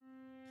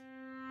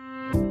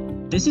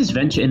This is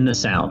Venture in the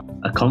South,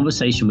 a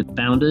conversation with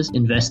founders,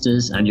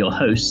 investors, and your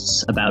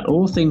hosts about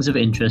all things of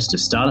interest to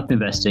startup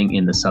investing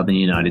in the Southern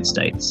United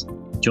States.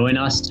 Join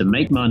us to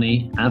make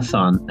money, have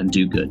fun, and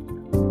do good.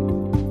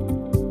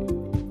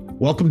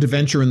 Welcome to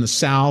Venture in the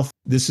South.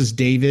 This is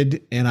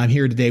David, and I'm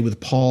here today with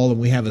Paul, and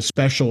we have a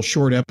special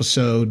short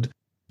episode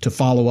to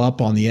follow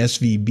up on the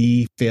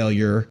SVB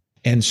failure.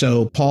 And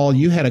so, Paul,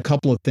 you had a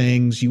couple of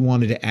things you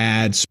wanted to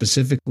add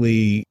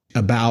specifically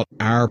about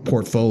our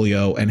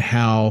portfolio and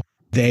how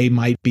they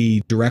might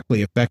be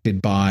directly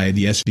affected by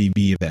the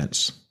SVB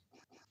events.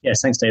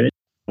 Yes, thanks, David.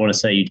 I want to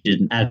say you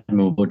did an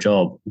admirable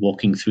job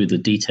walking through the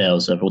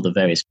details of all the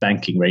various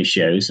banking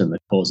ratios and the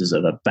causes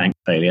of a bank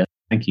failure.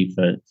 Thank you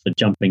for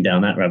jumping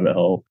down that rabbit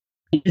hole.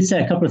 You did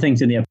say a couple of things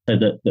in the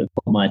episode that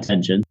caught my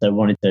attention, so I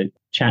wanted to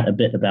chat a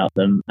bit about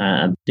them,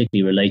 and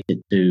particularly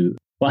related to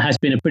what has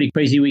been a pretty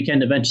crazy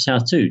weekend at Venture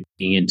South too,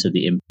 digging into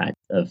the impact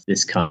of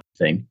this kind of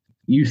thing.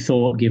 You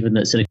thought, given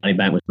that Silicon Valley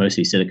Bank was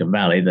mostly Silicon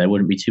Valley, there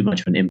wouldn't be too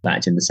much of an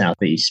impact in the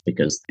Southeast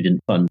because they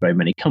didn't fund very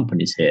many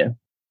companies here.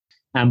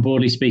 And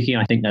broadly speaking,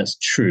 I think that's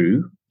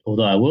true.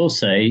 Although I will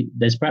say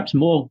there's perhaps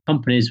more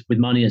companies with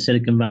money at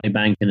Silicon Valley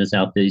Bank in the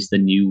Southeast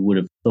than you would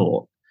have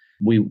thought.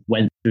 We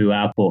went through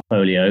our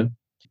portfolio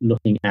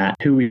looking at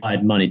who we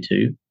hired money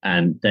to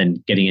and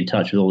then getting in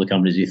touch with all the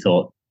companies we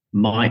thought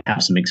might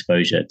have some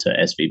exposure to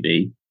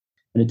SVB.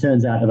 And it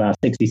turns out of our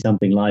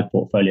 60-something live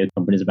portfolio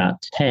companies,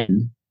 about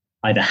 10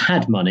 either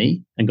had money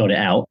and got it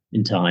out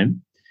in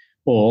time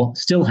or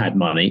still had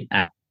money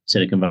at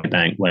Silicon Valley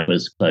Bank when it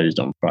was closed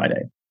on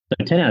Friday.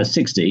 So 10 out of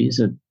 60 is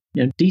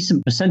a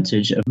decent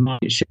percentage of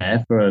market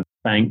share for a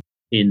bank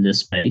in this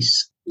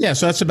space. Yeah,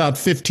 so that's about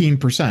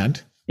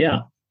 15%. Yeah,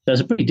 so there's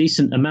a pretty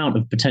decent amount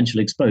of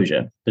potential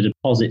exposure. The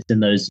deposits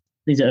in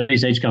these are early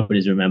stage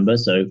companies, remember,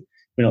 so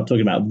we're not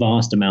talking about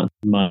vast amounts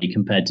of money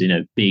compared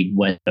to big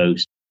West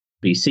Coast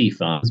VC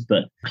funds,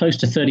 but close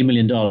to $30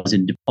 million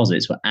in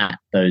deposits were at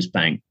those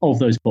banks. Of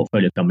those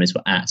portfolio companies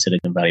were at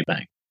Silicon Valley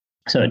Bank.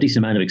 So a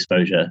decent amount of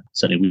exposure.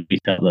 Certainly we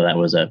felt that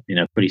was a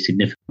pretty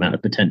significant amount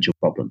of potential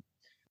problem.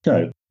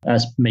 So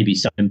that's maybe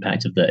some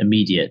impact of the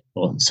immediate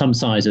or some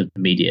size of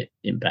immediate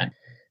impact.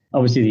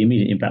 Obviously, the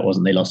immediate impact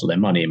wasn't they lost all their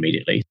money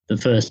immediately. The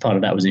first part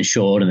of that was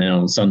insured. And then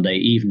on Sunday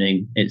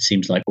evening, it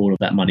seems like all of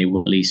that money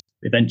will at least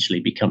eventually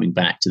be coming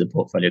back to the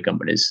portfolio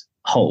companies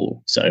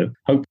whole. So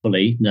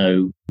hopefully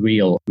no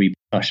real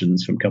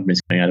repercussions from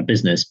companies going out of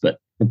business. But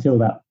until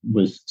that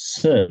was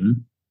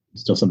certain,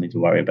 it's still something to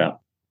worry about.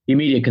 The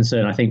immediate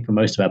concern, I think, for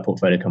most of our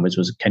portfolio companies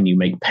was, can you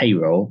make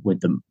payroll with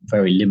the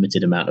very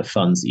limited amount of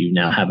funds that you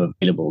now have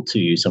available to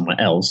you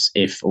somewhere else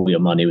if all your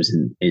money was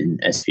in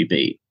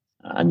SVB?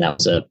 And that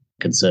was a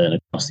concern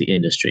across the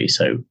industry.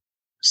 So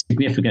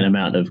significant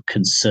amount of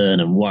concern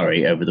and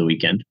worry over the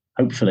weekend.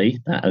 Hopefully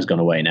that has gone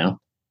away now.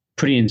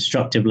 Pretty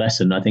instructive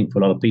lesson, I think, for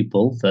a lot of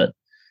people that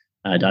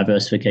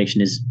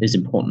diversification is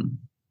important.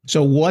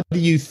 So what do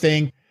you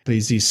think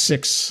these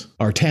 6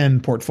 or 10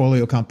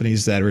 portfolio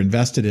companies that are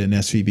invested in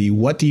SVB,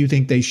 what do you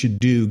think they should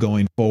do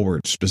going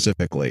forward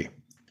specifically?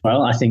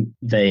 Well, I think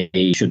they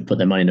should put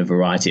their money in a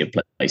variety of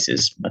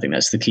places. I think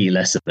that's the key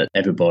lesson that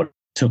everybody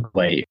took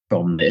away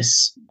from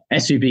this.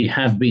 SVB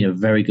have been a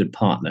very good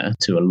partner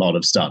to a lot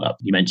of startups.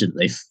 You mentioned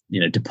they've,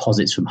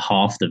 deposits from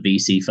half the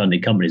VC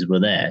funded companies were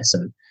there.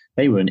 So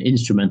they were an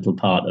instrumental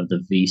part of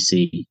the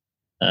VC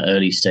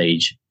early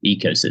stage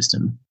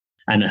ecosystem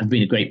and have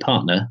been a great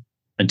partner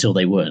until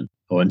they weren't,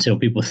 or until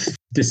people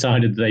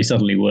decided they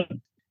suddenly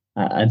weren't.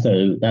 And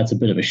so that's a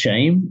bit of a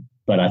shame,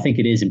 but I think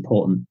it is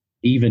important,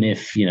 even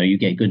if, you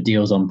get good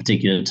deals on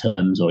particular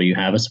terms or you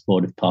have a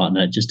supportive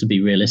partner, just to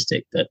be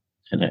realistic that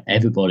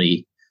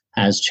everybody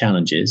has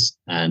challenges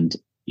and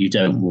you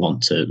don't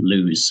want to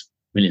lose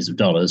millions of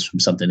dollars from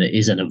something that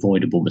is an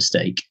avoidable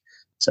mistake.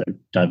 So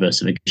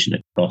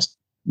diversification across,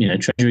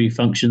 treasury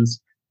functions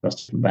across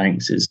different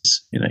banks is,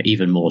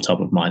 even more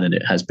top of mind than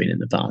it has been in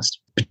the past.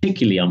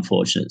 Particularly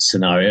unfortunate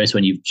scenarios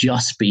when you've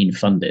just been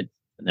funded.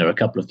 And there were a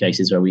couple of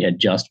cases where we had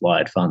just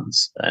wired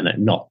funds, and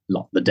not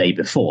the day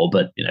before,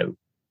 but,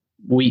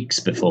 weeks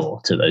before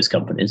to those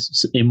companies.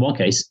 So in one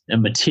case, a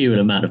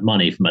material amount of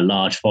money from a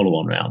large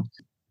follow-on round.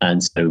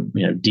 And so,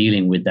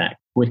 dealing with that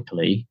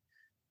quickly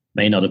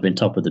may not have been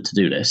top of the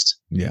to-do list.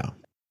 Yeah.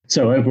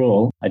 So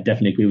overall, I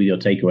definitely agree with your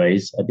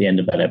takeaways at the end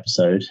of that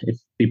episode. If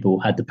people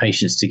had the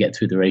patience to get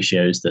through the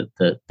ratios, that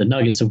the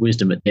nuggets of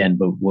wisdom at the end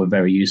were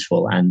very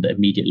useful and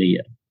immediately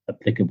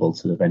applicable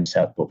to the Venture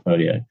South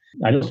portfolio.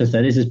 I'd also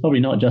say this is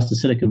probably not just a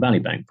Silicon Valley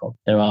Bank problem.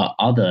 There are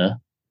other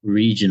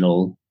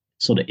regional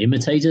sort of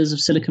imitators of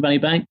Silicon Valley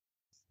Bank.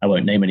 I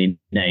won't name any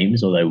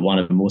names, although one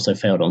of them also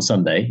failed on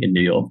Sunday in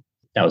New York.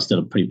 That was still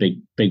a pretty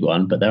big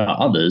one, but there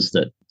are others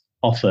that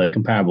offer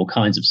comparable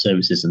kinds of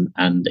services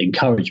and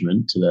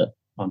encouragement to the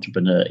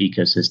entrepreneur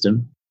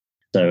ecosystem.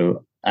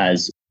 So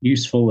as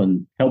useful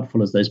and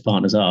helpful as those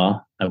partners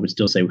are, I would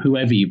still say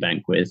whoever you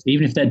bank with,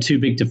 even if they're too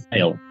big to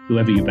fail,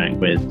 whoever you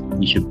bank with,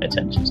 you should pay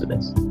attention to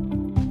this.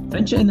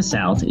 Venture in the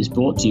South is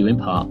brought to you in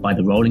part by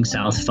the Rolling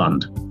South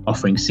Fund,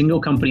 offering single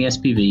company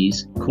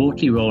SPVs,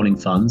 quarterly rolling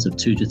funds of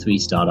 2 to 3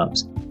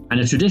 startups, and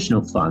a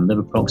traditional fund of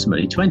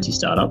approximately 20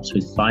 startups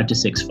with 5 to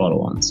 6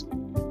 follow-ons.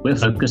 We're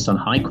focused on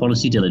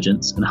high-quality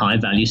diligence and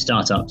high-value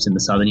startups in the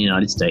southern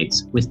United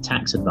States with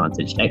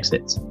tax-advantaged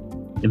exits.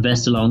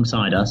 Invest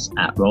alongside us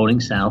at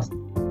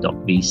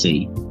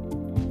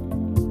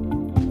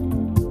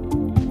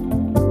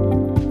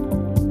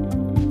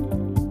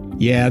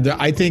rollingSouth.vc. Yeah,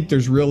 I think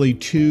there's really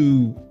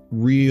two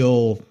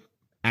real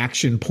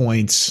action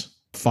points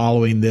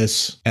following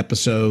this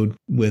episode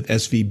with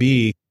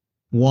SVB.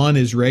 One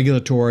is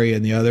regulatory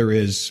and the other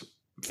is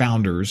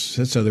founders.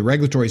 So the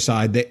regulatory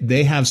side,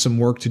 they have some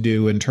work to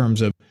do in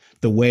terms of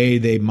the way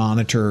they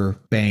monitor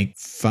bank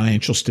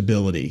financial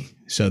stability.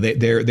 So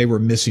they were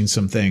missing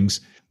some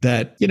things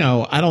that,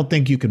 I don't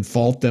think you can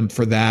fault them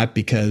for that,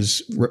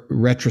 because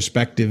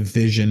retrospective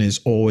vision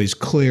is always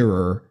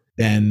clearer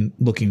than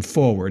looking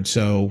forward.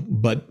 So,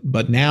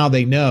 but now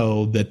they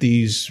know that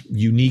these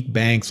unique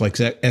banks like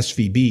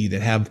SVB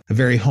that have a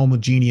very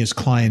homogeneous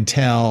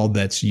clientele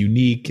that's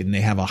unique, and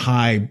they have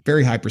a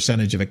very high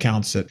percentage of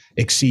accounts that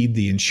exceed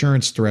the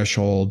insurance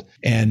threshold,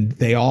 and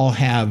they all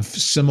have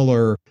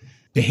similar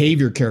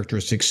behavior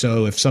characteristics.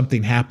 So if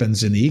something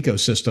happens in the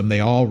ecosystem, they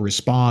all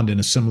respond in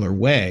a similar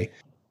way.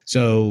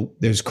 So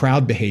there's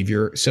crowd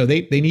behavior. So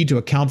they need to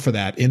account for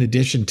that, in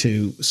addition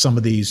to some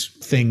of these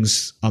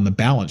things on the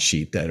balance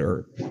sheet that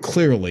are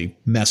clearly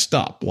messed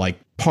up, like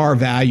par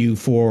value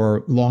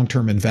for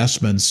long-term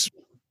investments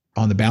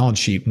on the balance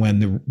sheet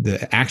when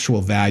the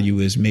actual value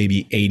is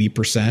maybe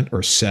 80%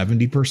 or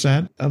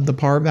 70% of the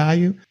par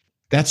value.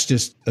 That's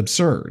just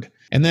absurd.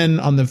 And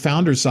then on the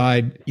founder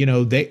side,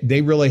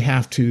 they really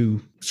have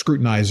to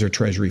scrutinize their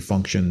treasury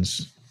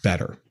functions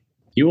better.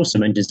 You also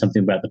mentioned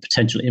something about the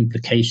potential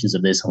implications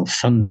of this on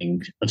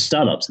funding of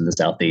startups in the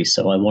Southeast.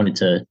 So I wanted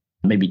to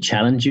maybe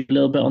challenge you a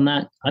little bit on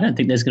that. I don't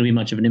think there's going to be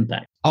much of an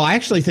impact. Oh, I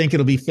actually think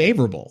it'll be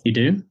favorable. You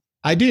do?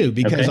 I do,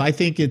 because okay. I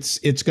think it's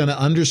going to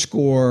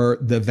underscore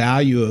the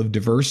value of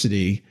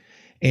diversity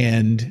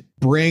and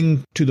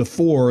bring to the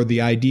fore the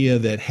idea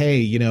that,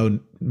 hey,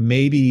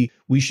 maybe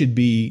we should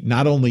be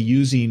not only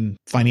using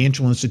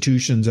financial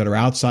institutions that are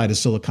outside of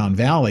Silicon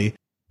Valley,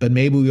 but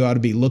maybe we ought to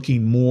be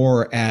looking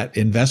more at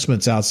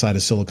investments outside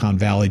of Silicon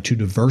Valley to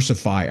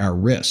diversify our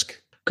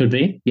risk. Could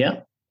be,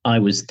 yeah. I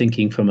was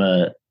thinking from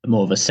a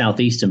more of a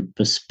Southeastern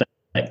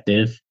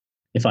perspective.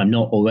 If I'm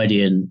not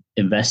already an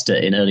investor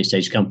in early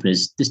stage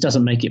companies, this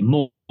doesn't make it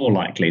more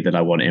likely that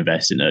I want to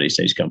invest in early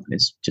stage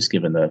companies, just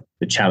given the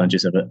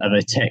challenges of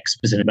a tech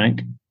specific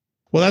bank.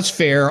 Well, that's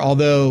fair.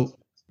 Although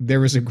there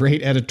was a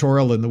great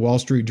editorial in the Wall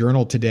Street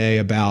Journal today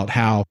about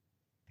how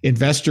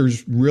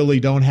investors really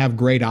don't have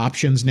great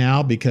options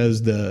now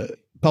because the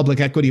public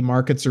equity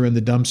markets are in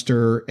the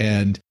dumpster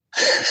and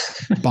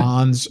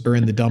bonds are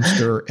in the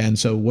dumpster. And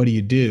so what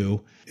do?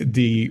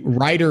 The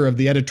writer of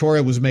the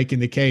editorial was making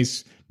the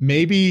case,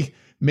 maybe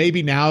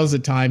now is the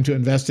time to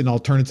invest in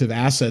alternative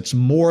assets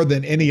more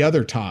than any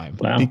other time.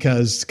 Wow.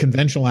 Because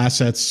conventional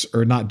assets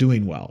are not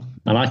doing well.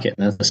 I like it.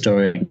 That's the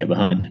story I can get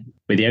behind.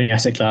 We're the only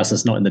asset class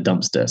that's not in the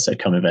dumpster, so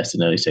come invest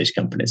in early stage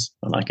companies.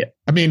 I like it.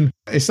 I mean,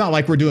 it's not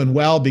like we're doing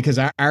well because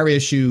our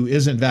issue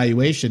isn't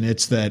valuation.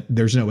 It's that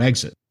there's no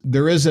exit.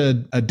 There is a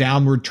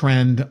downward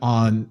trend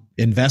on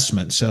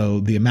investment. So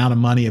the amount of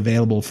money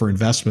available for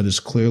investment is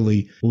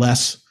clearly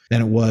less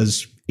than it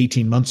was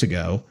 18 months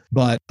ago.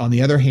 But on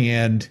the other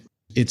hand,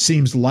 it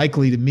seems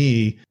likely to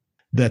me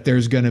that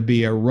there's going to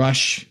be a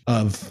rush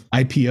of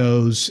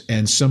IPOs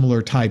and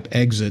similar type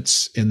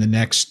exits in the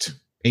next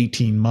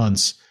 18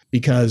 months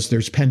because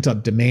there's pent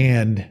up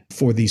demand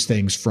for these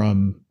things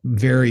from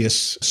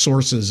various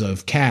sources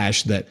of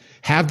cash that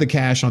have the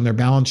cash on their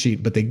balance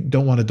sheet, but they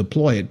don't want to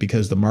deploy it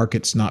because the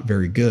market's not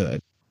very good.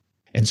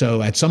 And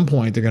so at some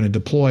point, they're going to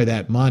deploy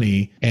that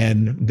money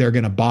and they're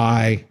going to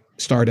buy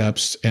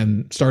startups,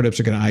 and startups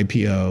are going to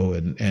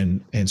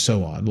IPO and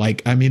so on.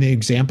 An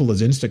example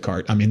is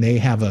Instacart. They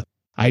have a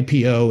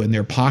IPO in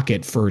their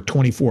pocket for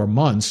 24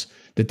 months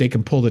that they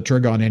can pull the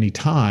trigger on any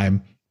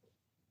time.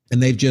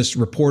 And they've just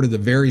reported a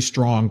very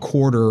strong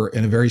quarter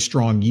and a very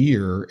strong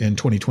year in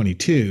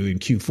 2022 in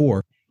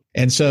Q4.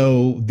 And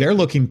so they're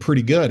looking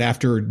pretty good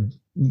after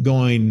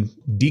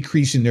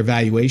decreasing their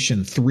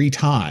valuation 3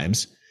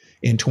 times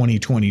in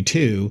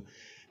 2022.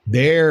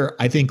 They're,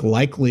 I think,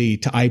 likely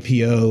to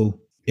IPO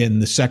in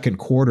the second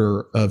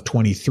quarter of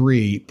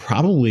 23,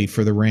 probably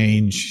for the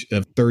range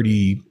of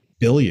 30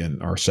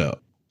 billion or so,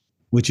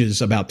 which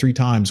is about 3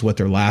 times what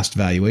their last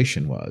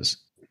valuation was.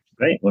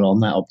 Great. Well, on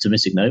that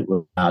optimistic note,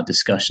 we'll have our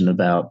discussion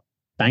about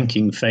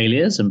banking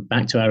failures and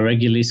back to our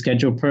regularly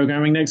scheduled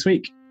programming next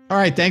week. All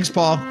right. Thanks,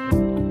 Paul.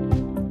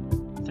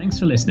 Thanks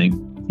for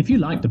listening. If you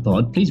like the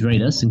pod, please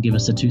rate us and give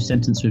us a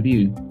 2-sentence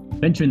review.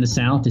 Venture in the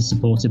South is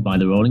supported by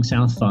the Rolling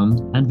South Fund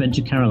and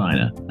Venture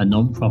Carolina, a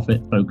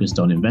non-profit focused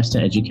on investor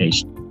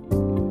education.